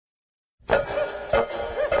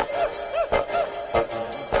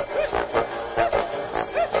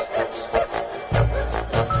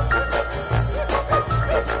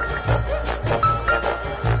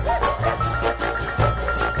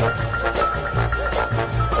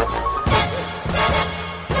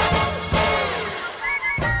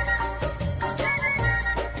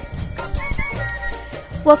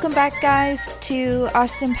Welcome back, guys, to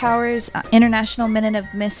Austin Powers International Minute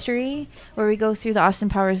of Mystery, where we go through the Austin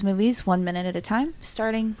Powers movies 1 minute at a time,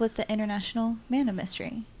 starting with the International Man of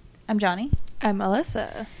Mystery. I'm Johnny. I'm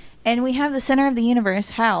Melissa. And we have the center of the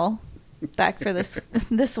universe, Hal, back for this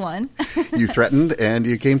one. You threatened and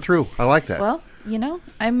you came through. I like that. Well, you know,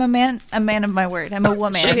 I'm a man of my word. I'm a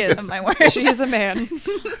woman She is. of my word. She is a man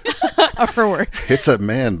of her word. It's a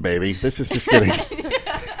man, baby. This is just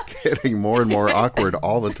getting more and more awkward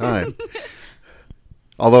all the time.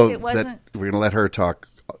 Although we're going to let her talk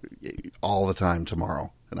all the time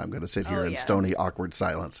tomorrow, and I'm going to sit here in stony, awkward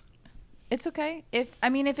silence. It's okay. If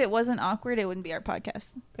it wasn't awkward, it wouldn't be our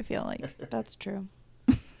podcast, I feel like. That's true.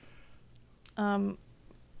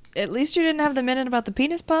 At least you didn't have the minute about the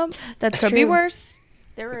penis pump. That could be worse.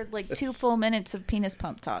 There were like 2 full minutes of penis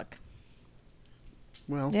pump talk.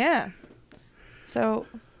 Well, yeah. So,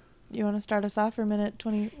 you want to start us off for minute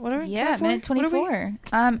 20? Whatever. Yeah, 24? minute 24.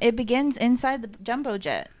 It begins inside the jumbo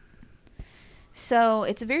jet. So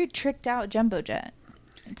it's a very tricked out jumbo jet.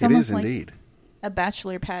 It's it almost is like indeed a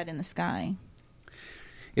bachelor pad in the sky.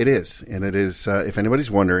 It is, and it is. If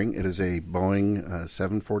anybody's wondering, it is a Boeing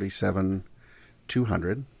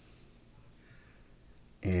 747-200.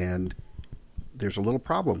 And there's a little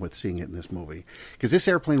problem with seeing it in this movie. Because this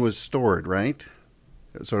airplane was stored, right?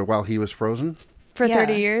 Sort of while he was frozen? For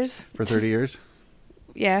 30 years. For 30 years?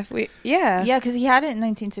 Yeah. Yeah, because he had it in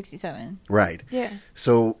 1967. Right. Yeah.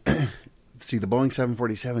 So, see, the Boeing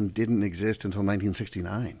 747 didn't exist until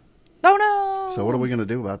 1969. Oh, no! So what are we going to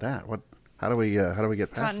do about that? How do we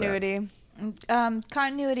get past Continuity.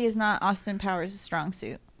 Continuity is not Austin Powers' strong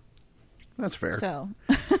suit. That's fair. So...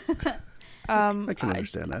 I can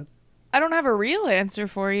understand that. I don't have a real answer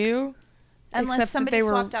for you. Unless somebody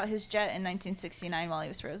swapped out his jet in 1969 while he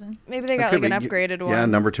was frozen. Maybe they got like an upgraded one. Yeah,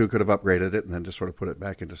 number 2 could have upgraded it and then just sort of put it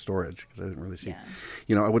back into storage because I didn't really see.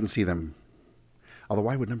 Yeah. I wouldn't see them. Although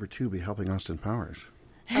why would number 2 be helping Austin Powers?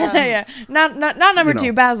 Yeah, not number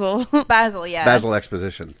 2, Basil. Basil, yeah. Basil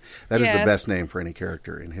Exposition. That is the best name for any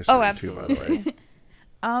character in history. Oh, absolutely. Too, by the way.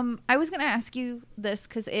 I was going to ask you this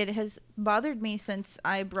because it has bothered me since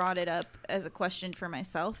I brought it up as a question for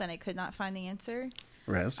myself and I could not find the answer.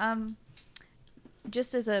 Rez?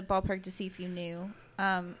 Just as a ballpark to see if you knew,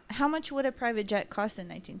 how much would a private jet cost in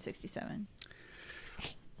 1967?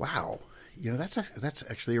 Wow. That's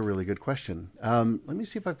actually a really good question. Let me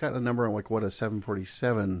see if I've got a number on like what a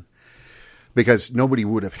 747, because nobody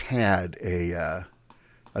would have had a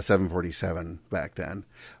 747 back then.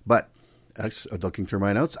 But looking through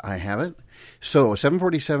my notes, I have it. So a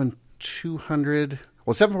 747-200,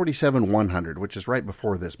 747-100, which is right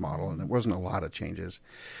before this model, and there wasn't a lot of changes.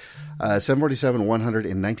 747-100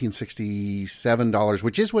 in $1967,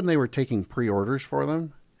 which is when they were taking pre-orders for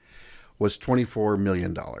them, was $24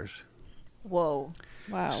 million. Whoa.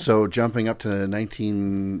 Wow. So jumping up to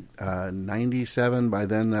 1997, by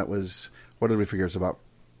then that was, what did we figure? It's about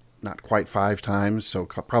not quite 5 times, so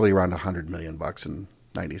probably around $100 million in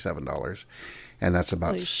 $97, and that's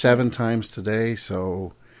about 7 times today.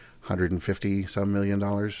 So, $150 some million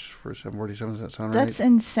for 747. Does that sound right? That's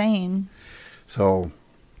insane. So,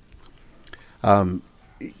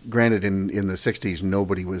 granted, in the '60s,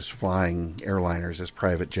 nobody was flying airliners as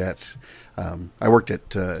private jets. I worked at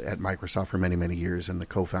Microsoft for many, many years, and the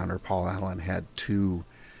co-founder Paul Allen had 2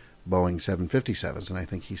 Boeing 757s, and I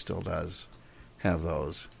think he still does have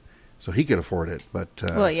those. So he could afford it, but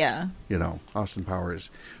Austin Powers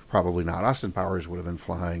probably not. Austin Powers would have been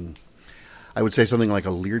flying, I would say something like a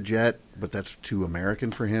Learjet, but that's too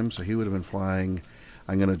American for him. So he would have been flying.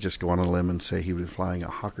 I'm going to just go on a limb and say he would be flying a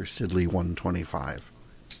Hawker Siddeley 125.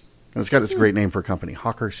 And it's a great name for a company,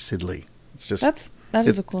 Hawker Siddeley. It's just that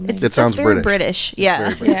is a cool name. It sounds very British.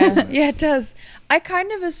 Yeah. Yeah, it does. I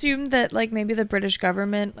kind of assumed that like maybe the British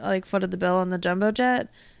government like footed the bill on the jumbo jet.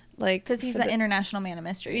 Like, because he's the International Man of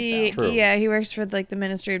Mystery. So. Yeah, he works for like the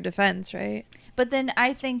Ministry of Defense, right? But then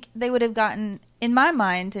I think they would have gotten, in my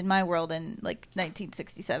mind, in my world, in like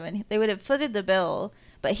 1967, they would have footed the bill,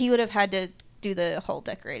 but he would have had to do the whole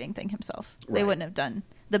decorating thing himself. Right. They wouldn't have done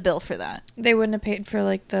the bill for that. They wouldn't have paid for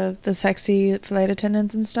like the sexy flight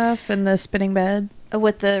attendants and stuff and the spinning bed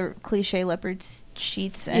with the cliche leopard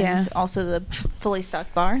sheets and also the fully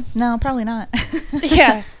stocked bar. No, probably not.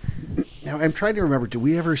 Yeah. Now, I'm trying to remember, do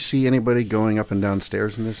we ever see anybody going up and down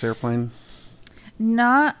stairs in this airplane?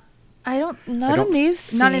 Not in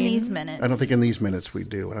these minutes. I don't think in these minutes we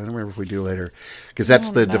do. I don't remember if we do later. Because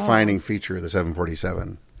that's the defining feature of the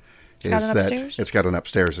 747. It's got an upstairs? It's got an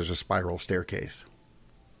upstairs. There's a spiral staircase.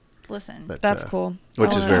 Listen, But, That's cool. which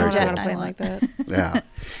I is wanna- very I wanna cool. plane like that. Yeah,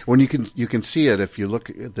 when you can see it if you look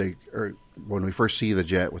at when we first see the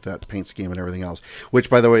jet with that paint scheme and everything else. Which,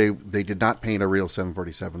 by the way, they did not paint a real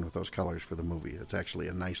 747 with those colors for the movie. It's actually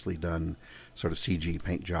a nicely done sort of CG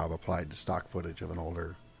paint job applied to stock footage of an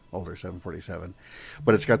older 747.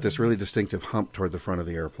 But it's got this really distinctive hump toward the front of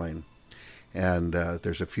the airplane, and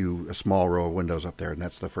there's a small row of windows up there, and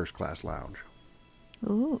that's the first class lounge.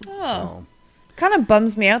 ooh, Oh. So, Kind of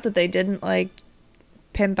bums me out that they didn't like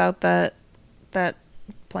pimp out that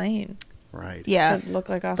plane right. yeah, to look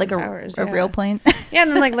like Austin like Powers. a yeah. real plane. Yeah,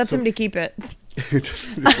 and then like let somebody keep it.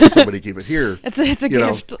 Just let somebody keep it here. It's a You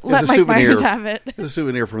know, gift. as Let a Mike souvenir. Myers have it. It's a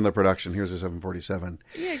souvenir from the production. Here's a 747.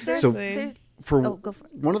 Yeah, So- There's- For Oh, go for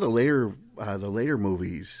it. one of the later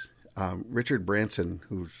movies, Richard Branson,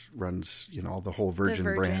 who runs all the whole Virgin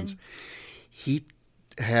Virgin. brands, he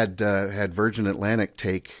had Virgin Atlantic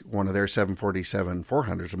take one of their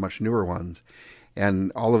 747-400s, the much newer ones,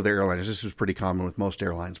 and all of their airliners. This is pretty common with most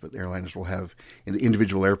airlines, but the airliners will have an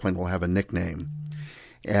individual airplane will have a nickname,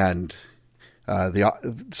 and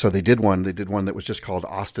so they did one. They did one that was just called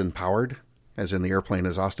Austin Powered, as in the airplane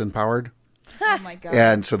is Austin powered. Oh my god.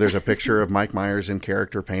 And so there's a picture of Mike Myers in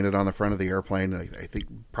character painted on the front of the airplane. I think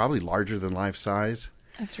probably larger than life size.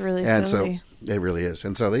 That's really And silly. so it really is.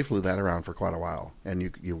 And so they flew that around for quite a while.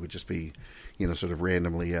 And you would just be, sort of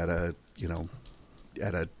randomly at a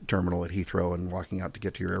terminal at Heathrow and walking out to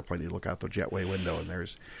get to your airplane. You look out the jetway window and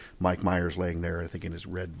there's Mike Myers laying there, I think in his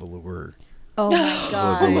red velour, oh my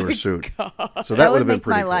god. velour suit. So That would would have been make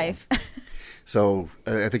pretty my cool. life. So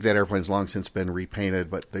I think that airplane's long since been repainted,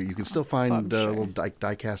 but you can still find I'm sure. little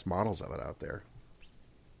die-cast models of it out there.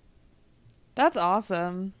 That's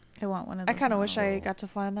awesome. I want one of I those. kind of wish I models, got to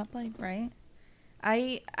fly on that plane. right?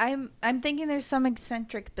 I'm thinking there's some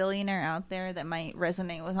eccentric billionaire out there that might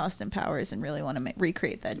resonate with Austin Powers and really want to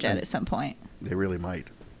recreate that jet at some point. They really might.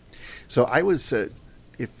 So I was,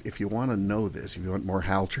 if you want to know this, if you want more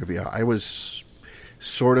HAL trivia, I was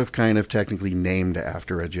sort of kind of technically named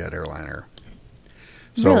after a jet airliner.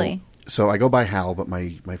 So, Really? So I go by HAL, but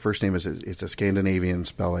my first name it's a Scandinavian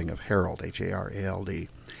spelling of Harold, Harald.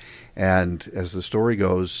 And as the story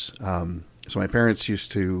goes, so my parents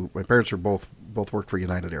were both worked for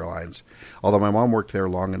United Airlines, although my mom worked there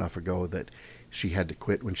long enough ago that she had to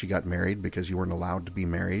quit when she got married because you weren't allowed to be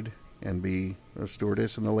married and be a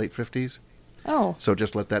stewardess in the late 50s. Oh. So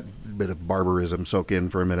just let that bit of barbarism soak in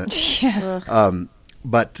for a minute. Yeah.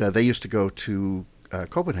 But they used to go to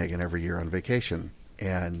Copenhagen every year on vacation,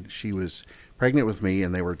 and she was pregnant with me,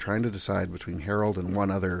 and they were trying to decide between Harold and one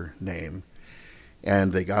other name.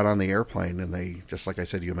 And they got on the airplane, and they, just like I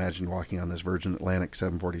said, you imagine walking on this Virgin Atlantic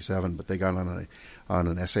 747, but they got on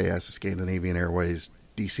an SAS, a Scandinavian Airways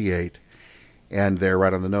DC-8, and there,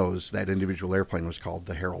 right on the nose, that individual airplane was called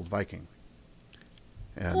the Harold Viking.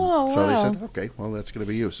 And Oh, so they wow. said, okay, well, that's going to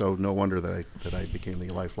be you. So no wonder that I became the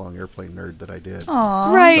lifelong airplane nerd that I did.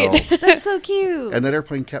 Aw, Right. So- that's so cute. and that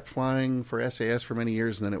airplane kept flying for SAS for many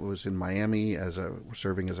years, and then it was in Miami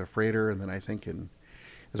serving as a freighter, and then I think it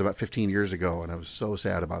was about 15 years ago, and I was so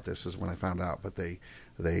sad about this is when I found out, but they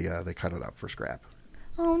cut it up for scrap.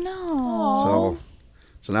 Oh no.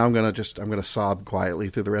 So now I'm gonna sob quietly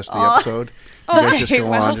through the rest of the episode. You guys just Okay, go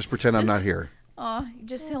well, on, just pretend I'm not here. Oh, you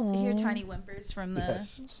just hear tiny whimpers from the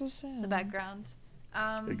Yes. That's so sad. the background.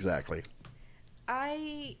 Exactly.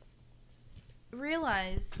 I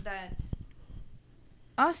realize that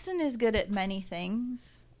Austin is good at many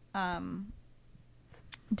things.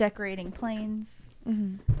 Decorating planes,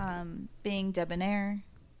 Mm-hmm. being debonair,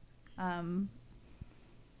 having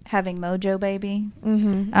mojo baby.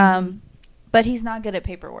 Mm-hmm. But he's not good at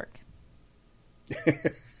paperwork.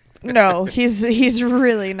 No, he's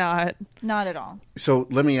really not. Not at all. So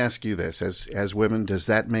let me ask you this: as women, does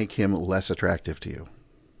that make him less attractive to you?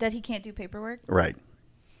 That he can't do paperwork? Right.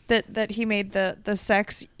 That he made the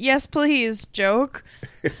sex yes please joke.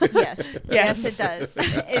 Yes. Yes. Yes, it does.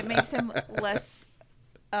 It makes him less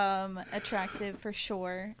attractive for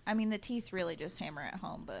sure. I mean, the teeth really just hammer at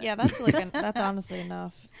home, but Yeah, that's that's honestly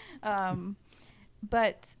enough.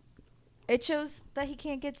 but it shows that he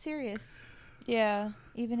can't get serious, Yeah.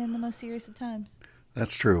 even in the most serious of times.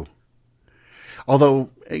 That's true.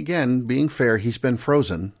 Although, again, being fair, he's been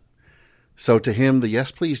frozen. So to him, the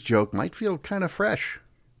yes please joke might feel kind of fresh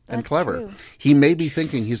and That's clever. true. He may be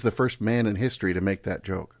thinking he's the first man in history to make that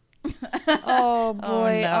joke. Oh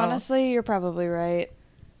boy, no. honestly, you're probably right.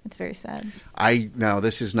 It's very sad. Now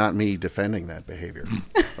this is not me defending that behavior.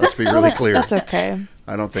 Let's be really clear. That's okay.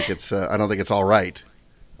 I don't think it's all right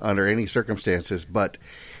under any circumstances. But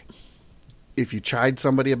if you chide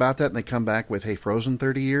somebody about that and they come back with, "Hey, frozen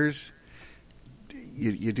 30 years,"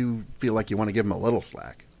 you do feel like you want to give him a little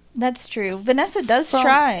slack. That's true. Vanessa does From-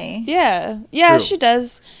 try. Yeah, True. she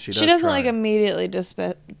does. She She does doesn't try. like immediately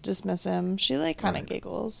dismiss him. She like kind of Right.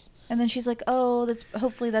 giggles. And then she's like, "Oh,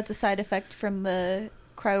 hopefully that's a side effect from the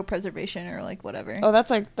cryopreservation or like whatever." Oh,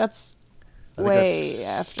 that's I think way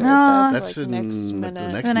after. No. That's like in next the minute. next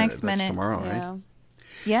The minute. next That's minute. tomorrow, right? Yeah.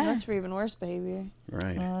 Yeah. That's for even worse behavior.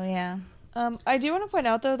 Right. Oh yeah. I do want to point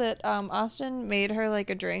out though that Austin made her like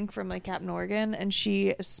a drink from like Captain Morgan, and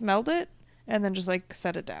she smelled it and then just like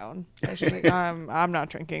set it down. And she's like, I'm not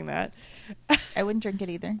drinking that. I wouldn't drink it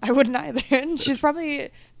either. I wouldn't either. And she's probably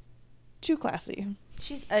too classy.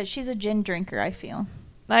 She's a gin drinker, I feel.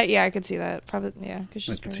 Yeah, I could see that. Probably, yeah, because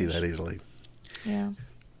I she's could see that easily. Yeah.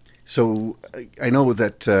 So I know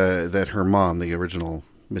that that her mom, the original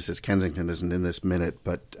Mrs. Kensington, isn't in this minute,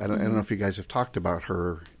 but I don't know if you guys have talked about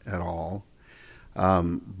her at all.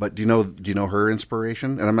 But do you know her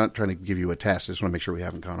inspiration? And I'm not trying to give you a test. I just want to make sure we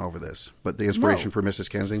haven't gone over this. But the inspiration for Mrs.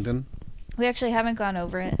 Kensington? We actually haven't gone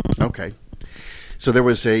over it. Okay. So there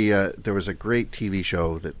was a great TV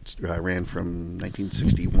show that ran from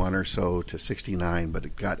 1961 or so to 69, but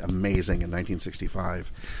it got amazing in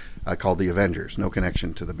 1965, called The Avengers. No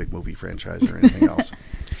connection to the big movie franchise or anything else.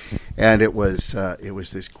 And it was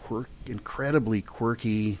this incredibly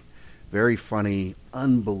quirky, very funny,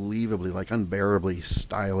 unbelievably, like unbearably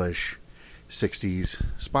stylish 60s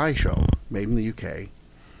spy show made in the UK,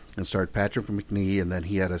 and starred Patrick McNee, and then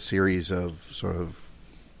he had a series of sort of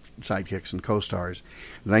sidekicks and co-stars.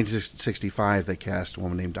 In 1965, they cast a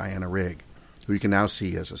woman named Diana Rigg, who you can now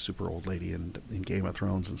see as a super old lady in Game of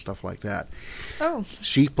Thrones and stuff like that. Oh.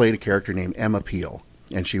 She played a character named Emma Peel,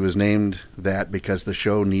 and she was named that because the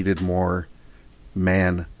show needed more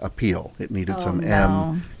man appeal. It needed some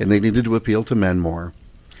M, and they needed to appeal to men more.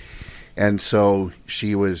 And so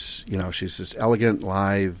she was, she's this elegant,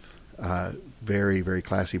 lithe, very, very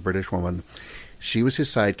classy British woman. She was his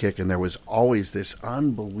sidekick, and there was always this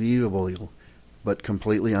unbelievable but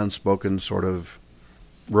completely unspoken sort of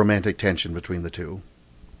romantic tension between the two.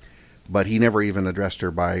 But he never even addressed her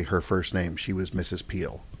by her first name. She was Mrs.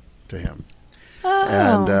 Peel to him.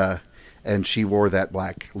 Oh. And she wore that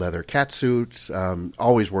black leather catsuit,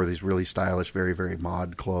 always wore these really stylish, very, very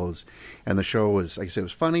mod clothes. And the show was, like I said, it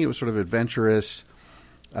was funny. It was sort of adventurous,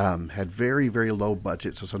 had very, very low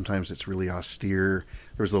budget, so sometimes it's really austere.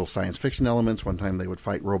 There was little science fiction elements. One time they would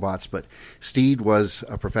fight robots. But Steed was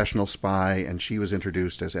a professional spy, and she was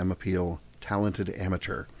introduced as Emma Peel, talented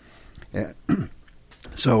amateur.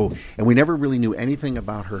 So, and we never really knew anything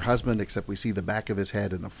about her husband except we see the back of his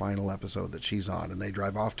head in the final episode that she's on, and they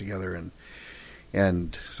drive off together,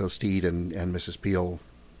 and so Steed and Mrs. Peel,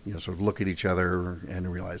 sort of look at each other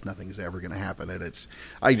and realize nothing's ever going to happen. And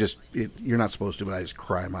you're not supposed to, but I just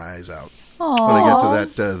cry my eyes out when I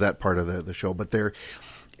get to that part of the show. But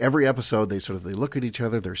every episode they look at each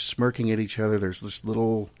other, they're smirking at each other. There's this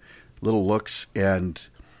little looks, and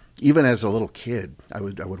even as a little kid, I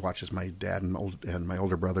would watch this. My dad and my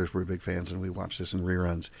older brothers were big fans, and we watched this in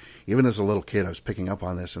reruns. Even as a little kid, I was picking up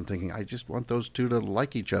on this and thinking, I just want those two to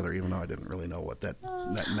like each other, even though I didn't really know what that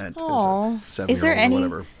meant as a 7-year-old or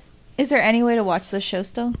whatever. Is there any way to watch this show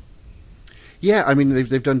still? Yeah, I mean,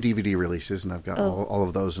 they've done DVD releases, and I've got all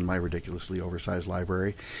of those in my ridiculously oversized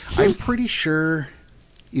library. I'm pretty sure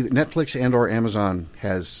either Netflix and or Amazon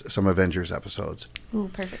has some Avengers episodes. Ooh,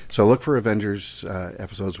 perfect. So look for Avengers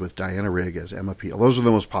episodes with Diana Rigg as Emma Peel. Those are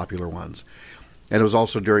the most popular ones. And it was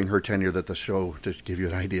also during her tenure that the show, to give you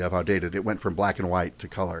an idea of how dated, it went from black and white to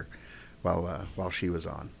color while she was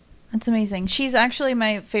on. That's amazing. She's actually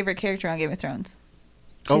my favorite character on Game of Thrones.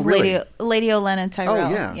 She's Oh, really? Lady Olenna Tyrell.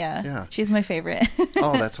 Oh, yeah. She's my favorite.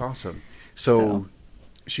 Oh, that's awesome. So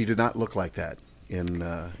she did not look like that in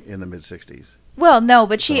the mid-'60s. Well, no,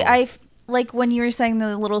 but I like when you were saying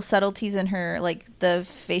the little subtleties in her, like the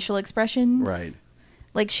facial expressions. Right.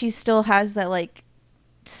 Like she still has that like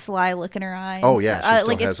sly look in her eyes. Oh, yeah. She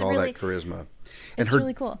still has it's all really, that charisma. And it's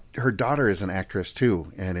really cool. Her daughter is an actress,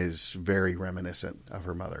 too, and is very reminiscent of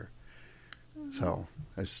her mother. So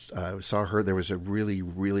I saw her. There was a really,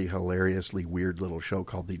 really hilariously weird little show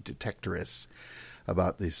called The Detectorists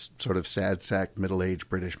about these sort of sad sack middle-aged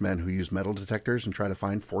British men who use metal detectors and try to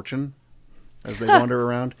find fortune as they wander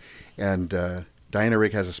around. And Diana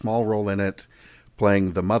Rigg has a small role in it,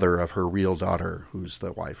 playing the mother of her real daughter, who's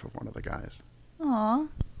the wife of one of the guys. Aw. All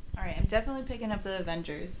right, I'm definitely picking up the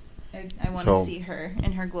Avengers. I want to see her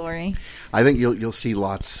in her glory. I think you'll see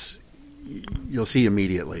lots. You'll see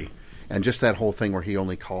immediately. And just that whole thing where he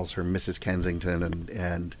only calls her Mrs. Kensington,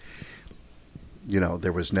 and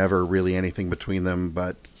there was never really anything between them,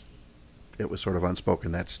 but it was sort of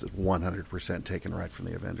unspoken. That's 100% taken right from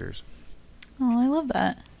the Avengers. Oh, I love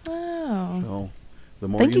that. Wow. So the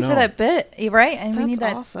more Thank you know. for that bit. You're right, and we That's need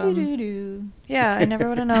that. awesome. Doo-doo-doo. Yeah, I never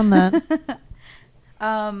would have known that.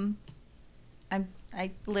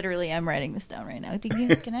 I literally am writing this down right now.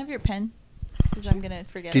 Can I have your pen? Because I'm gonna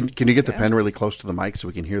forget. Can you get the Yeah. pen really close to the mic so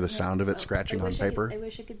we can hear the Yeah. sound of it Oh, scratching I on wish paper? I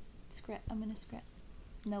wish I could scratch. I'm gonna scratch.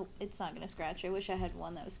 Nope, it's not gonna scratch. I wish I had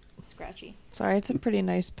one that was scratchy. Sorry, it's a pretty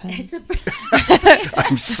nice pen. It's a.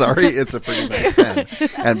 I'm sorry, it's a pretty nice pen.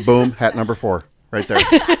 And boom, hat number 4, right there.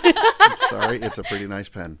 I'm sorry, it's a pretty nice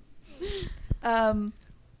pen.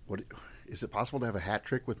 What is it possible to have a hat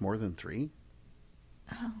trick with more than 3?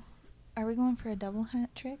 Oh, are we going for a double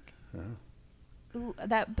hat trick? Ooh,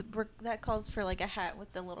 that calls for like a hat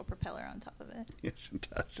with the little propeller on top of it. Yes, it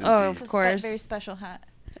does. Oh, indeed. of course. Very special hat.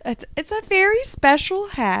 It's a very special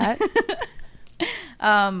hat.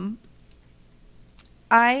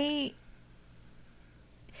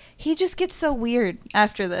 He just gets so weird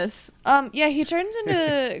after this. Yeah, he turns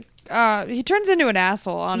into an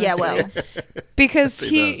asshole, honestly. Yeah, well, Because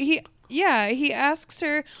Yes, he he asks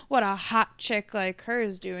her what a hot chick like her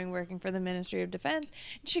is doing working for the Ministry of Defense,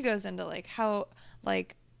 and she goes into like how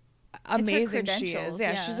like amazing she is. credentials,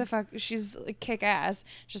 Yeah, yeah. she's like, kick ass.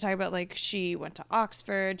 She's talking about like she went to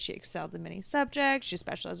Oxford, she excelled in many subjects, she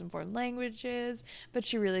specialized in foreign languages, but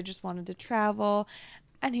she really just wanted to travel,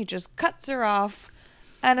 and he just cuts her off.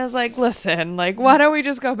 And is like, listen, like, why don't we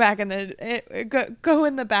just go back go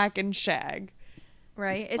in the back and shag?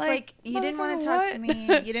 right? It's Like, like you didn't want to talk what? to me.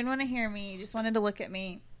 You didn't want to hear me. You just wanted to look at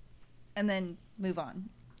me and then move on.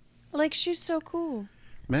 Like, she's so cool.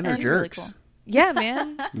 Men are She's really jerks. cool. Yeah,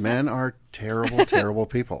 man. Men are terrible, terrible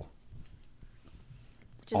people.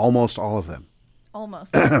 Just Almost all of them.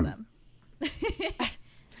 almost all of them.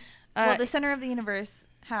 Well, the center of the universe,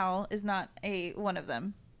 Hal, is not one of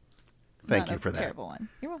them. Thank Not you a for that. terrible one.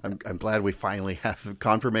 You're welcome. I'm glad we finally have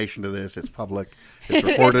confirmation to this. It's public. It's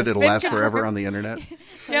recorded. It'll been last forever on the internet.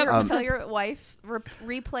 Tell your wife,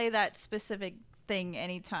 replay that specific thing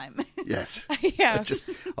anytime. Yes. Yeah.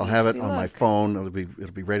 I'll have it See, on my look. phone.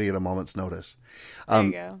 It'll be ready at a moment's notice. There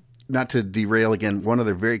you go. Not to derail again, one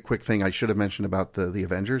other very quick thing I should have mentioned about the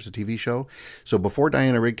Avengers, the TV show. So before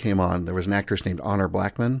Diana Rigg came on, there was an actress named Honor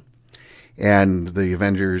Blackman. And the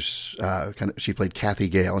Avengers, she played Kathy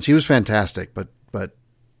Gale, and she was fantastic. But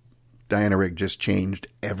Diana Rigg just changed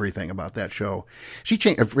everything about that show.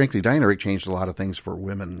 Frankly, Diana Rigg changed a lot of things for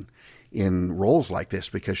women in roles like this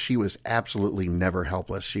because she was absolutely never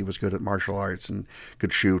helpless. She was good at martial arts and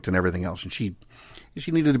could shoot and everything else, and she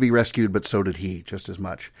needed to be rescued, but so did he just as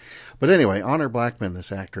much. But anyway, Honor Blackman,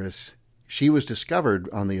 this actress, she was discovered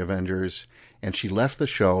on the Avengers, and she left the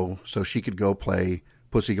show so she could go play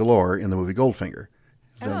Pussy Galore in the movie Goldfinger.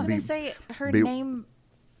 I was going to say her be- name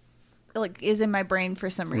is in my brain for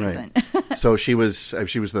some reason. Right. So she was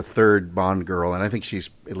the third Bond girl, and I think she's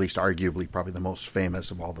at least arguably probably the most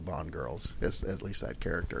famous of all the Bond girls, at least that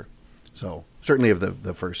character. So certainly of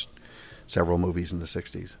the first several movies in the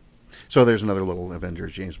 60s. So there's another little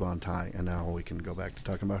Avengers James Bond tie, and now we can go back to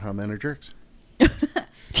talking about how men are jerks.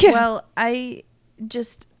 Yeah. Well, I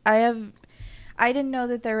didn't know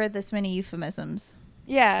that there were this many euphemisms.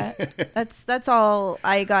 Yeah. That's all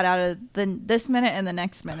I got out of this minute and the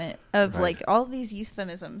next minute of Right. like all these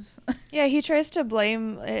euphemisms. Yeah, he tries to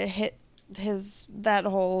blame that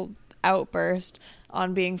whole outburst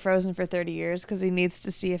on being frozen for 30 years because he needs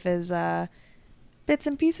to see if his bits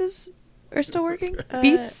and pieces are still working.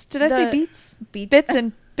 Beats? Did I say the- beats? Beats.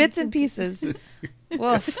 Bits and pieces.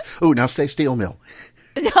 Woof. Oh, now say steel mill.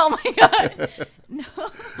 Oh my god! No,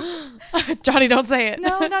 Johnny, don't say it.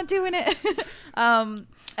 no, I'm not doing it.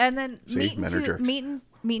 And then See, men are jerks. meat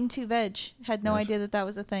and two veg. Had no Yes. idea that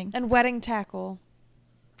was a thing. And wedding tackle.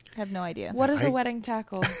 Have no idea. What is I- a wedding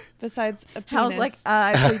tackle besides a penis? Hal's like,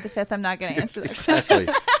 I plead the fifth. I'm not going to answer that question.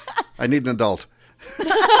 Exactly. I need an adult.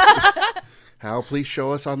 Hal, please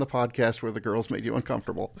show us on the podcast where the girls made you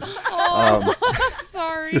uncomfortable.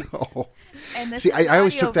 Sorry. Oh. And this See, is I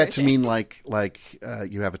always audio took that to version. mean like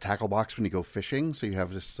you have a tackle box when you go fishing, so you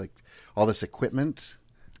have this like all this equipment.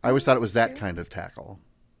 I always thought it was that kind of tackle,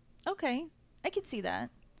 Okay, I could see that.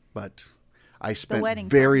 but I spent wedding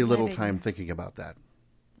very tackle, little wedding. time thinking about that.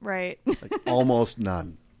 Right. Like almost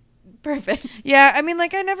none. Perfect. Yeah, I mean,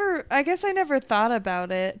 like, I guess I never thought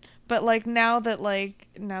about it, but, like, now that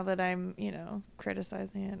I'm,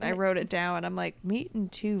 criticizing it, I wrote it down, and I'm like, meat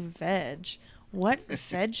and two veg. What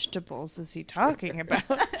vegetables is he talking about?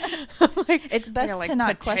 I'm like, It's best like, to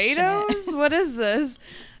not question it. potatoes? What is this?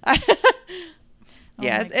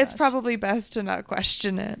 Yeah, my it's gosh. probably best to not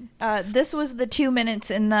question it. This was the 2 minutes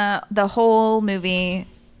in the whole movie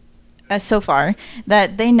so far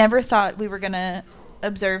that they never thought we were going to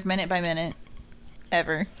observe minute by minute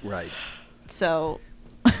ever. Right. So,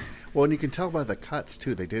 Well, and you can tell by the cuts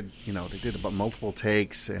too. They did about multiple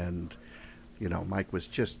takes, and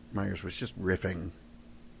Myers was just riffing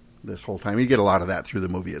this whole time. You get a lot of that through the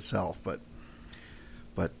movie itself, but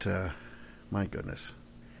my goodness,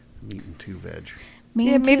 meat and two veg.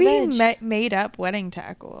 Yeah, maybe he veg. made up wedding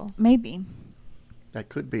tackle. Maybe. That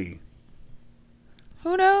could be.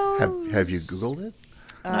 Who knows? Have you Googled it?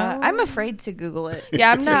 I'm afraid to Google it.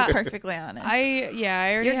 Yeah, I'm to not. be perfectly honest. I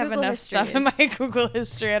already Your have Google enough history stuff in is- my Google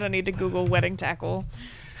history. I don't need to Google wedding tackle.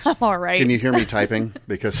 I'm all right. Can you hear me typing?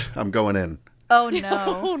 Because I'm going in. Oh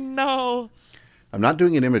no. Oh no. I'm not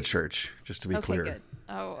doing an image search, just to be Okay, clear. good.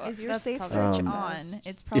 Oh, Is your that's safe probably search on? best.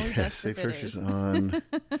 It's probably Yeah, best safe if it search is is. on.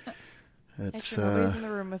 Make It's sure nobody's in the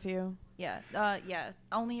room with you. Yeah. Yeah.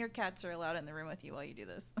 Only your cats are allowed in the room with you while you do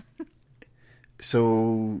this.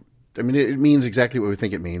 so. I mean, it means exactly what we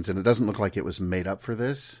think it means, and it doesn't look like it was made up for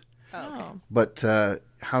this. Oh, okay. But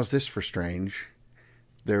how's this for strange?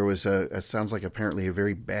 There was it sounds like apparently a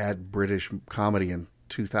very bad British comedy in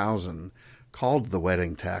 2000 called The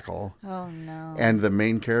Wedding Tackle. Oh no. And the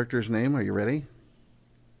main character's name, are you ready?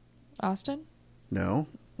 Austin? No.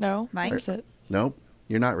 No. Mike? What is it? Nope.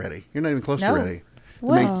 You're not ready. You're not even close No. to ready.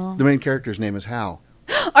 Whoa. The main character's name is Hal.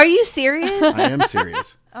 Are you serious? I am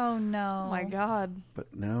serious. Oh no. Oh my god.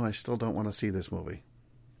 But no, I still don't want to see this movie.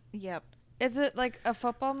 Yep. Is it like a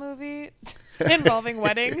football movie involving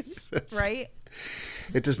weddings? Right?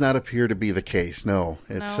 It does not appear to be the case. No,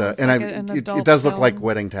 it's No, it's and like I an it adult does look film. like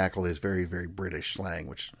wedding tackle is very very British slang,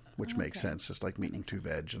 which makes Okay. sense. Just like meat and two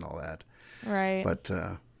veg and all that. Right. But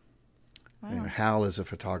Wow. Hal is a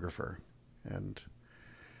photographer, and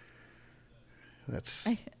that's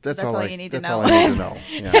that's all you need to that's know. all I need to know.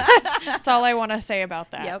 Yeah, That's all I want to say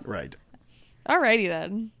about that. Yep. right. Alrighty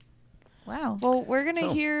then. Wow. Well, we're gonna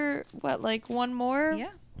So- hear like one more. Yeah.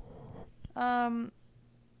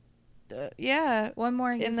 Yeah. One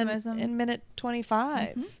more In euphemism. in minute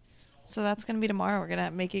 25. So that's gonna be tomorrow. We're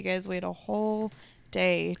gonna make you guys wait a whole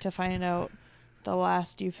day to find out the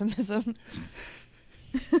last euphemism.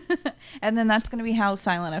 And then that's going to be Hal's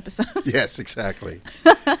silent episode. Yes, exactly.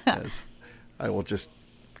 Yes. I will just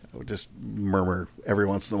murmur every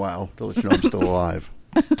once in a while to let you know I'm still alive.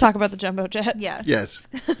 Talk about the jumbo jet. Yeah. Yes.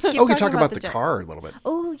 Keep Oh, we talking talk about the jet. car a little bit.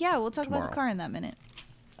 Oh, yeah. We'll talk about Tomorrow. the car in that minute.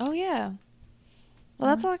 Oh yeah. Well,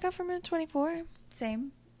 that's all I got for minute 24.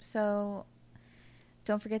 Same. So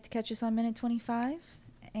don't forget to catch us on minute 25.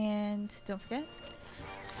 And don't forget.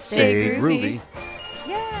 Stay groovy.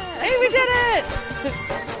 Yeah. Hey, we did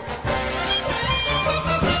it!